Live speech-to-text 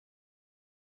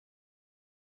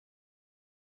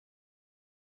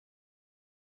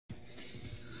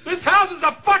is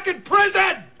a fucking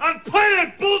prison! On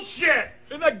planet bullshit!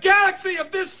 In the galaxy of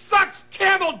this sucks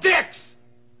camel dicks!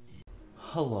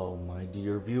 Hello, my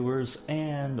dear viewers,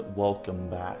 and welcome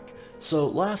back. So,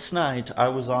 last night I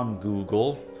was on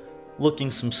Google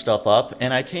looking some stuff up,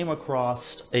 and I came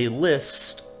across a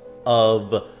list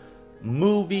of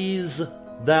movies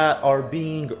that are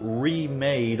being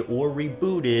remade or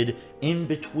rebooted in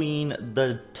between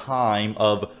the time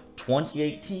of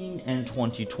 2018 and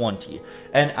 2020.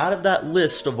 And out of that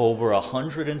list of over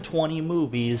 120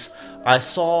 movies, I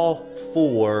saw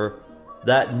 4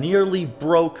 that nearly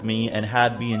broke me and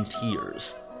had me in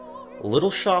tears. Little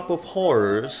Shop of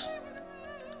Horrors,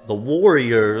 The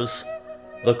Warriors,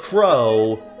 The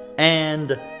Crow,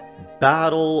 and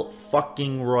Battle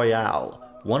fucking Royale.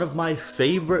 One of my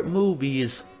favorite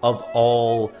movies of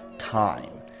all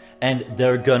time. And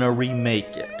they're gonna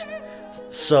remake it.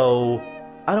 So,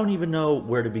 I don't even know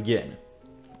where to begin.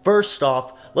 First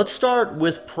off, let's start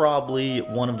with probably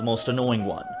one of the most annoying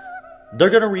one. They're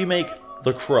gonna remake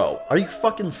The Crow. Are you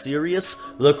fucking serious?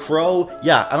 The Crow?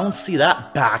 Yeah, I don't see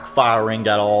that backfiring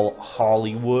at all,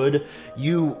 Hollywood.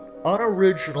 You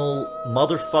unoriginal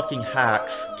motherfucking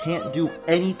hacks can't do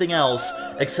anything else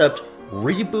except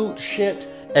reboot shit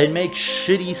and make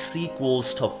shitty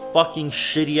sequels to fucking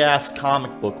shitty-ass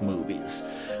comic book movies.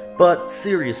 But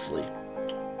seriously,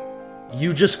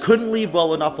 you just couldn't leave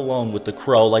well enough alone with The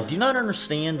Crow. Like, do you not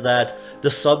understand that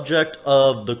the subject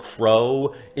of The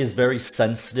Crow is very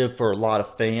sensitive for a lot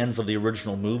of fans of the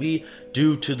original movie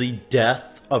due to the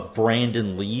death of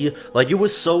Brandon Lee? Like, it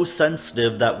was so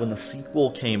sensitive that when the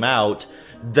sequel came out,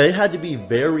 they had to be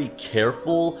very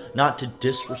careful not to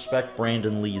disrespect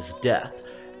Brandon Lee's death.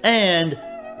 And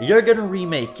you're gonna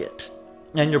remake it.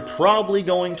 And you're probably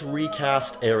going to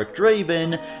recast Eric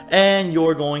Draven, and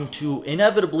you're going to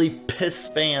inevitably piss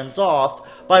fans off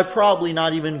by probably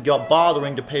not even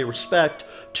bothering to pay respect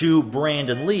to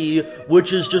Brandon Lee,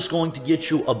 which is just going to get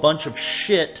you a bunch of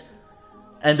shit,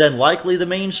 and then likely the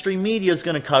mainstream media is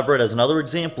going to cover it as another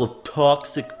example of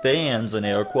toxic fans, in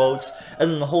air quotes, and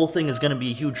then the whole thing is going to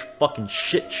be a huge fucking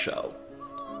shit show.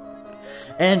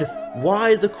 And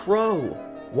why The Crow?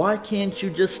 Why can't you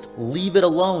just leave it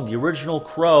alone? The original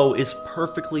Crow is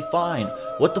perfectly fine.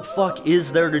 What the fuck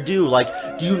is there to do?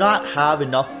 Like, do you not have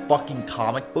enough fucking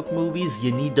comic book movies?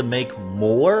 You need to make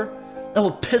more? And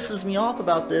what pisses me off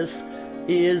about this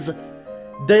is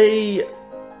they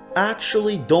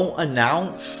actually don't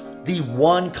announce the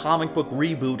one comic book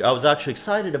reboot I was actually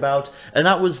excited about, and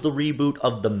that was the reboot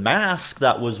of The Mask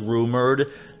that was rumored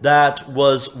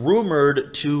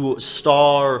to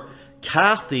star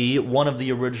Kathy, one of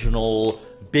the original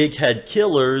Big Head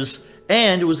Killers,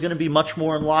 and it was going to be much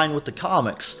more in line with the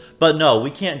comics. But no, we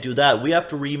can't do that. We have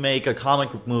to remake a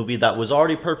comic book movie that was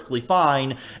already perfectly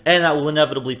fine, and that will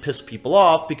inevitably piss people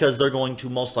off because they're going to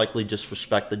most likely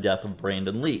disrespect the death of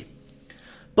Brandon Lee.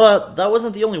 But that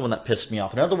wasn't the only one that pissed me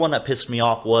off. Another one that pissed me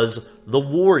off was The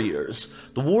Warriors.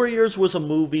 The Warriors was a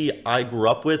movie I grew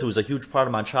up with. It was a huge part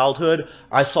of my childhood.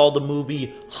 I saw the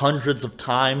movie hundreds of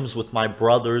times with my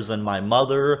brothers and my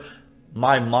mother.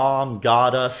 My mom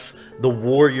got us the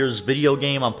Warriors video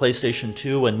game on PlayStation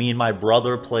 2, and me and my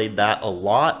brother played that a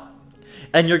lot.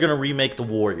 And you're going to remake The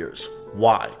Warriors.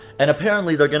 Why? And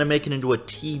apparently they're going to make it into a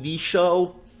TV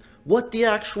show. What the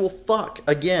actual fuck?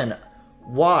 Again,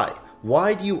 why?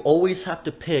 Why do you always have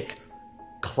to pick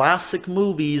classic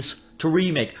movies to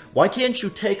remake? Why can't you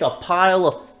take a pile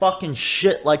of fucking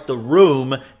shit like The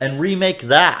Room and remake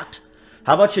that?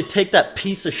 How about you take that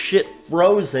piece of shit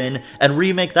Frozen and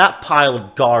remake that pile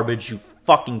of garbage, you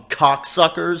fucking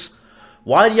cocksuckers?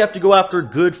 Why do you have to go after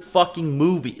good fucking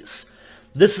movies?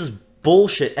 This is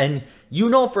bullshit, and you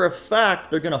know for a fact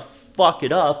they're gonna fuck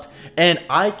it up, and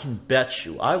I can bet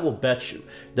you, I will bet you,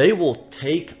 they will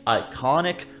take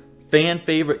iconic fan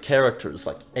favorite characters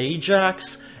like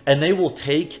Ajax, and they will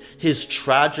take his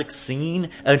tragic scene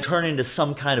and turn it into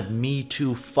some kind of Me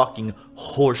Too fucking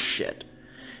horseshit.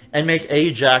 And make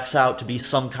Ajax out to be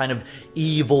some kind of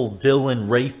evil villain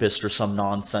rapist or some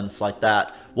nonsense like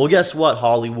that. Well, guess what,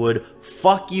 Hollywood?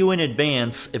 Fuck you in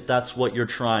advance if that's what you're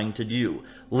trying to do.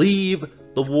 Leave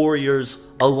The Warriors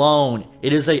alone.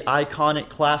 It is an iconic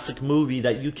classic movie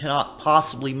that you cannot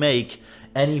possibly make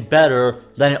any better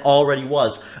than it already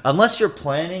was. Unless you're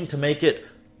planning to make it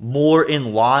more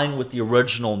in line with the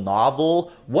original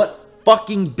novel, what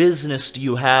fucking business do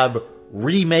you have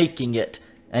remaking it?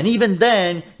 And even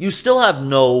then, you still have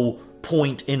no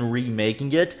point in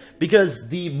remaking it, because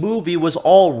the movie was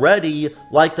already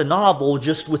like the novel,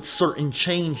 just with certain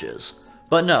changes.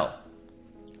 But no,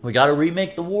 we gotta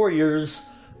remake The Warriors,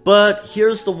 but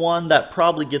here's the one that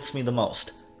probably gets me the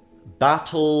most.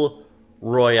 Battle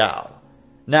Royale.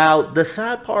 Now, the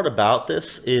sad part about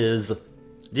this is,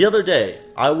 the other day,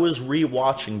 I was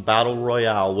rewatching Battle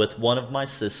Royale with one of my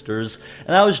sisters,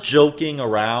 and I was joking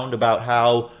around about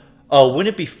how, oh,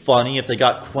 wouldn't it be funny if they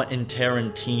got Quentin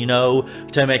Tarantino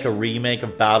to make a remake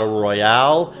of Battle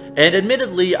Royale? And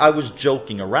admittedly, I was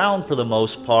joking around for the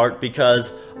most part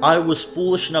because I was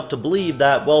foolish enough to believe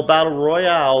that, well, Battle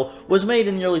Royale was made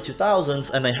in the early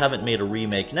 2000s and they haven't made a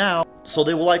remake now, so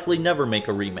they will likely never make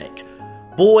a remake.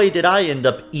 Boy, did I end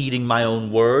up eating my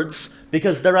own words,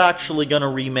 because they're actually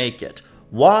gonna remake it.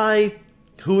 Why?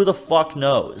 Who the fuck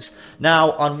knows?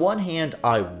 Now, on one hand,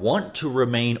 I want to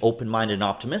remain open-minded and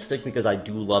optimistic because I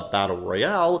do love Battle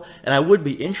Royale, and I would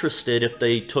be interested if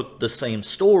they took the same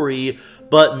story,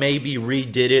 but maybe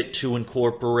redid it to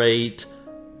incorporate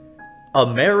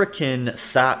American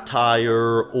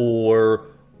satire or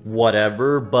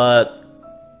whatever, but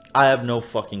I have no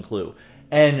fucking clue.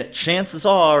 And chances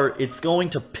are, it's going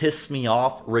to piss me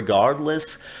off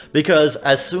regardless, because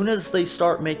as soon as they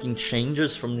start making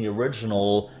changes from the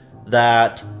original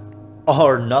that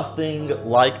are nothing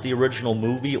like the original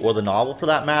movie or the novel for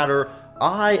that matter,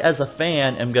 I, as a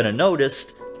fan, am going to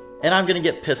notice, and I'm going to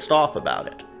get pissed off about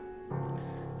it.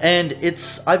 And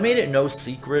I've made it no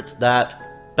secret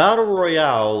that Battle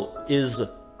Royale is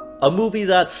a movie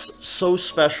that's so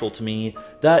special to me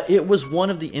that it was one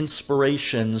of the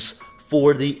inspirations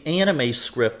for the anime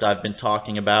script I've been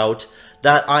talking about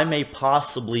that I may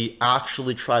possibly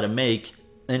actually try to make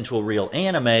into a real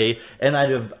anime, and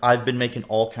I've been making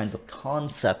all kinds of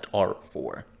concept art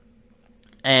for.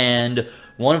 And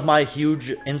one of my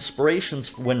huge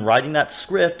inspirations when writing that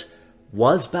script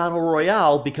was Battle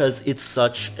Royale because it's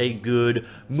such a good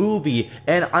movie,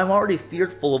 and I'm already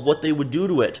fearful of what they would do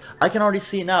to it. I can already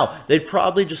see it now. They'd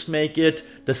probably just make it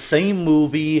the same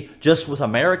movie, just with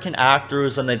American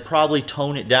actors, and they'd probably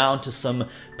tone it down to some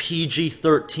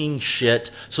PG-13 shit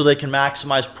so they can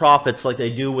maximize profits like they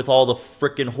do with all the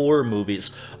frickin' horror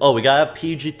movies. Oh, we gotta have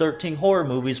PG-13 horror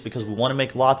movies because we want to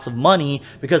make lots of money,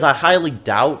 because I highly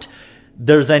doubt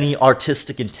there's any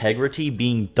artistic integrity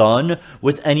being done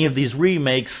with any of these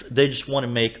remakes. They just want to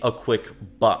make a quick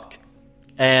buck.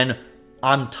 And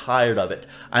I'm tired of it.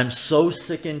 I'm so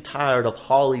sick and tired of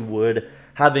Hollywood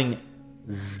having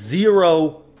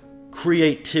zero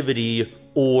creativity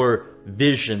or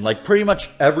vision. Like, pretty much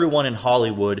everyone in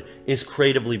Hollywood is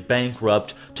creatively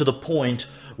bankrupt to the point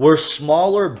where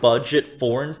smaller budget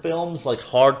foreign films like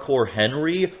Hardcore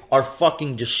Henry are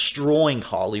fucking destroying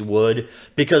Hollywood,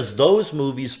 because those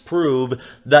movies prove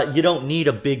that you don't need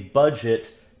a big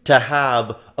budget to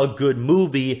have a good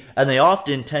movie, and they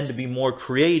often tend to be more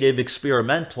creative,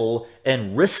 experimental,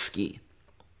 and risky.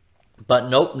 But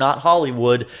nope, not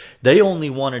Hollywood. They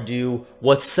only want to do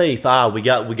what's safe. We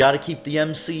got to keep the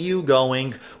MCU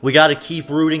going. We got to keep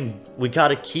rebooting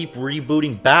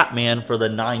Batman for the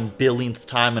 9 billionth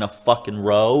time in a fucking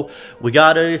row. We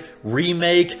got to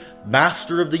remake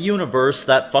Master of the Universe,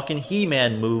 that fucking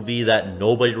He-Man movie that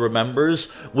nobody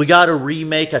remembers. We got to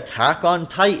remake Attack on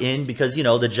Titan because, you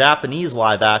know, the Japanese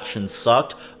live action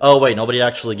sucked. Oh wait, nobody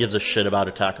actually gives a shit about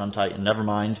Attack on Titan. Never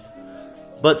mind.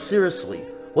 But seriously,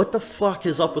 what the fuck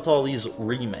is up with all these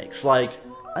remakes? Like,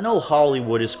 I know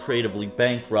Hollywood is creatively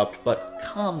bankrupt, but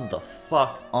come the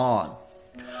fuck on.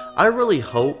 I really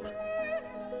hope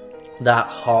that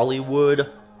Hollywood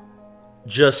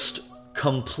just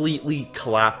completely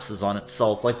collapses on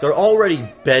itself. Like, they're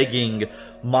already begging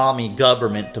mommy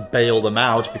government to bail them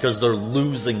out because they're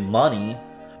losing money,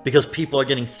 because people are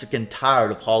getting sick and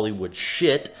tired of Hollywood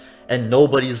shit, and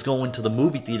nobody's going to the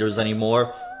movie theaters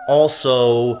anymore.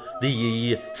 Also,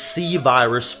 the C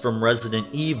virus from Resident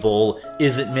Evil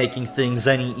isn't making things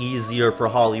any easier for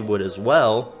Hollywood as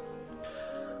well.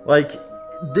 Like,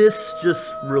 this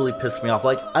just really pissed me off.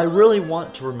 Like, I really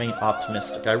want to remain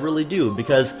optimistic. I really do,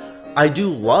 because I do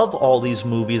love all these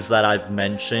movies that I've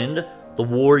mentioned. The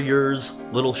Warriors,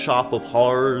 Little Shop of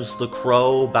Horrors, The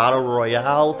Crow, Battle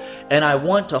Royale, and I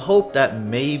want to hope that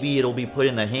maybe it'll be put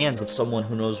in the hands of someone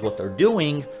who knows what they're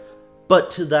doing. But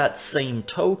to that same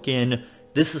token,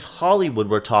 this is Hollywood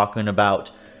we're talking about.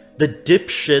 The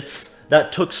dipshits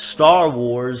that took Star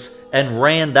Wars and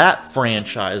ran that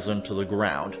franchise into the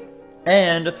ground.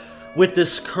 And with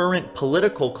this current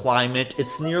political climate,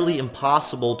 it's nearly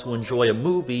impossible to enjoy a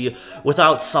movie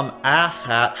without some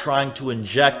asshat trying to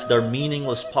inject their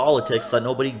meaningless politics that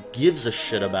nobody gives a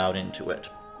shit about into it.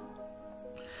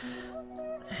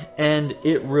 And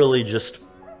it really just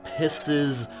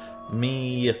pisses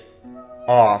me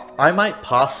off. I might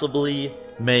possibly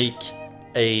make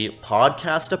a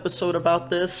podcast episode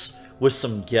about this with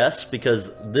some guests,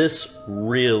 because this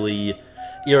really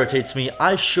irritates me.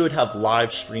 I should have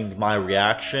live streamed my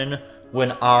reaction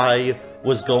when I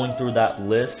was going through that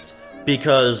list,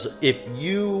 because if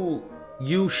you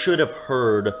should have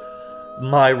heard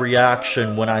my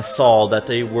reaction when I saw that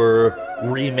they were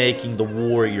remaking The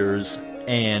Warriors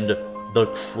and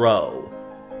The Crow.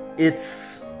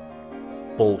 It's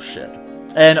bullshit.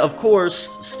 And of course,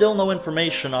 still no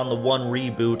information on the one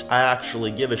reboot I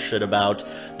actually give a shit about,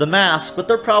 The Mask, but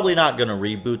they're probably not gonna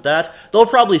reboot that. They'll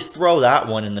probably throw that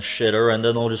one in the shitter, and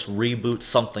then they'll just reboot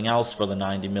something else for the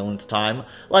 90 millionth time,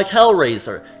 like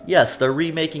Hellraiser. Yes, they're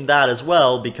remaking that as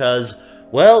well, because,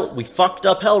 well, we fucked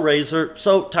up Hellraiser,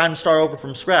 so time to start over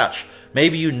from scratch.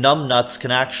 Maybe you numbnuts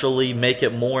can actually make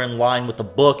it more in line with the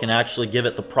book and actually give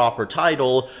it the proper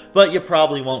title, but you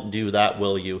probably won't do that,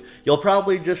 will you? You'll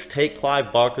probably just take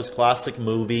Clive Barker's classic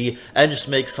movie and just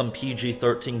make some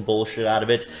PG-13 bullshit out of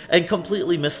it and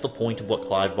completely miss the point of what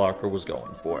Clive Barker was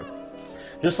going for.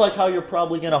 Just like how you're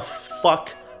probably gonna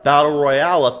fuck Battle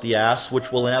Royale up the ass,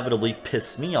 which will inevitably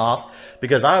piss me off,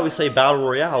 because I always say Battle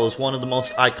Royale is one of the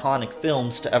most iconic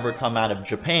films to ever come out of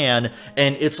Japan,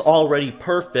 and it's already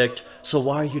perfect, so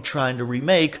why are you trying to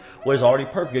remake what is already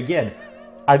perfect? Again,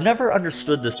 I've never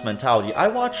understood this mentality. I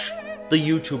watch the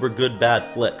YouTuber Good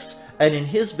Bad Flicks, and in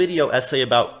his video essay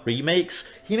about remakes,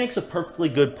 he makes a perfectly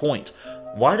good point.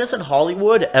 Why doesn't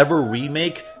Hollywood ever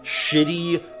remake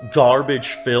shitty, garbage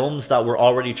films that were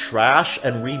already trash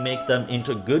and remake them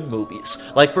into good movies?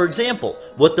 Like, for example,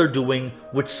 what they're doing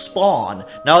with Spawn.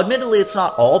 Now, admittedly, it's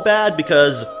not all bad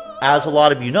because, as a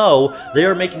lot of you know, they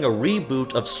are making a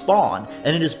reboot of Spawn,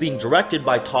 and it is being directed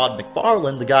by Todd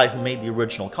McFarlane, the guy who made the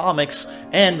original comics,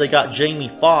 and they got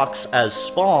Jamie Foxx as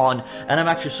Spawn, and I'm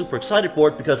actually super excited for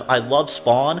it because I love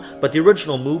Spawn, but the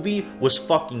original movie was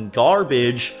fucking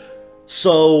garbage.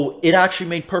 So it actually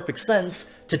made perfect sense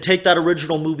to take that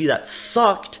original movie that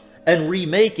sucked and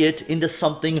remake it into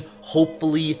something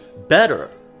hopefully better.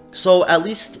 So at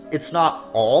least it's not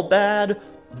all bad,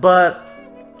 but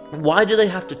why do they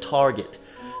have to target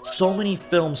so many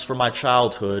films from my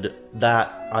childhood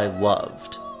that I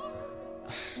loved?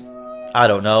 I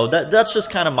don't know, that's just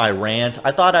kind of my rant.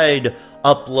 I thought I'd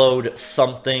upload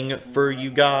something for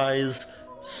you guys,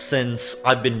 since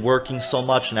I've been working so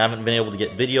much and I haven't been able to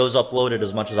get videos uploaded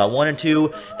as much as I wanted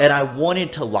to, and I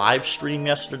wanted to live stream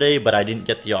yesterday, but I didn't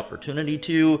get the opportunity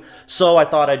to, so I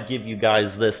thought I'd give you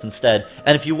guys this instead.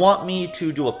 And if you want me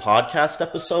to do a podcast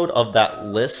episode of that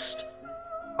list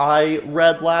I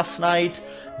read last night,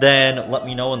 then let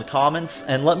me know in the comments,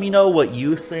 and let me know what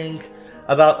you think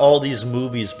about all these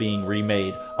movies being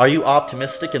remade. Are you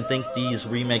optimistic and think these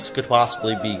remakes could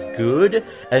possibly be good,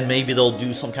 and maybe they'll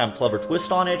do some kind of clever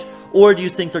twist on it? Or do you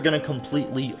think they're gonna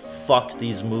completely fuck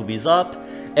these movies up?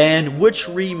 And which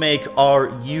remake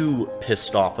are you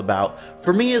pissed off about?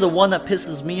 For me, the one that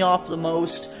pisses me off the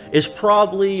most is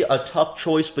probably a tough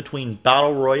choice between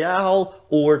Battle Royale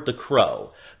or The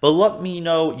Crow. But let me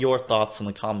know your thoughts in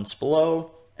the comments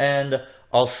below, and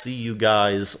I'll see you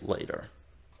guys later.